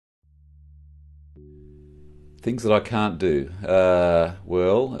Things that I can't do. There's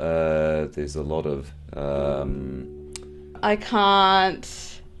a lot of. I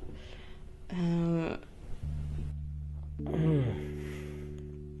can't. Um,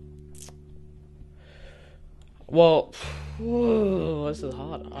 Well, this is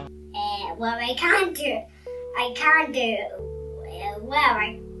hard. Well, I can't do.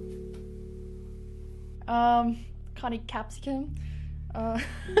 Well, Can't eat capsicum. Uh,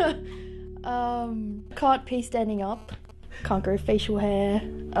 can't pee standing up. Can't grow facial hair.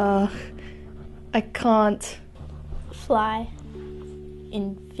 I can't Fly.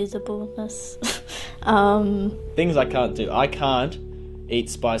 Invisibleness. Things I can't do. I can't eat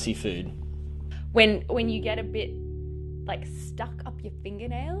spicy food. When you get a bit like stuck up your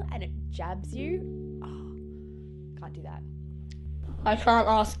fingernail and it jabs you, can't do that. I can't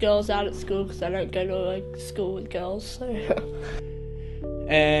ask girls out at school because I don't go to like school with girls. So.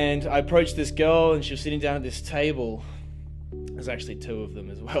 And I approached this girl and she was sitting down at this table. There's actually two of them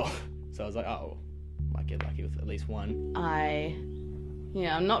as well. So I was like, oh, might get lucky with at least one.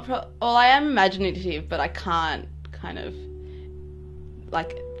 I'm not. I am imaginative, but I can't kind of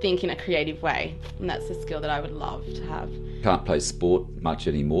like think in a creative way, and that's a skill that I would love to have. Can't play sport much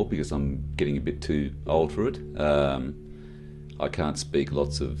anymore because I'm getting a bit too old for it. I can't speak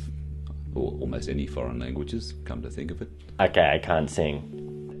lots of, or almost any foreign languages, come to think of it. Okay, I can't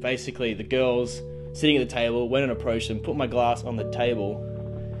sing. Basically, the girls sitting at the table went and approached them, put my glass on the table,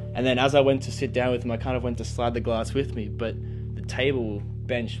 and then as I went to sit down with them, I kind of went to slide the glass with me, but the table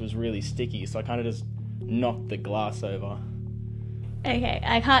bench was really sticky, so I kind of just knocked the glass over. Okay,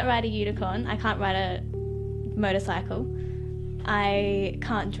 I can't ride a unicorn. I can't ride a motorcycle. I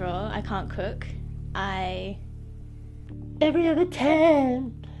can't draw. I can't cook. Every other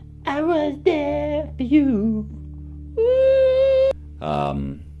time I was there for you.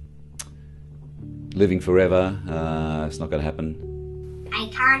 Living forever, it's not going to happen. I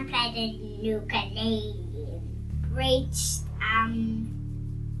can't play the ukulele. Reach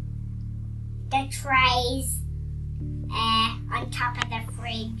the trays on top of the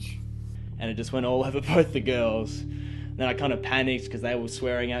fridge. And it just went all over both the girls. Then I kind of panicked because they were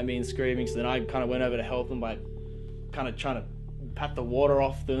swearing at me and screaming, so then I kind of went over to help them by kind of trying to pat the water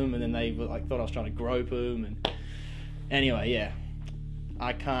off them, and then they were like thought I was trying to grope them. And anyway, yeah,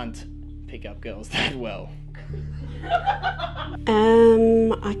 I can't pick up girls that well.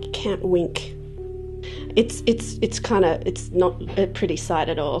 I can't wink. It's not a pretty sight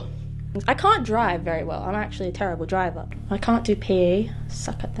at all. I can't drive very well. I'm actually a terrible driver. I can't do PE.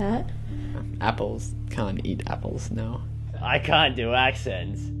 Suck at that. Apples. Can't eat apples, no. I can't do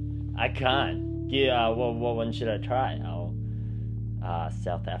accents. I can't. Yeah, what one should I try?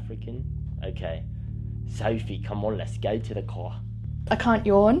 South African? Okay. Sophie, come on, let's go to the car. I can't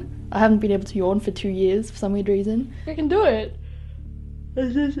yawn. I haven't been able to yawn for 2 years for some weird reason. I can do it.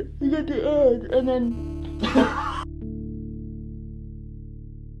 It's just you get the edge and then.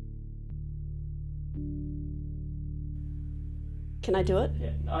 Can I do it?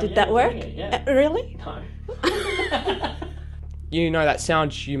 Yeah. Oh, Did yeah, that work? it, yeah. Really? No. You know that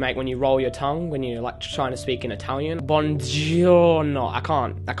sound you make when you roll your tongue when you're like trying to speak in Italian? Buongiorno. I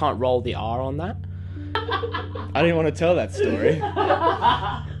can't roll the R on that. I didn't want to tell that story.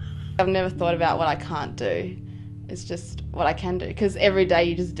 I've never thought about what I can't do. It's just what I can do, because every day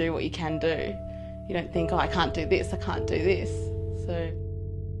you just do what you can do. You don't think, oh, I can't do this, I can't do this. So.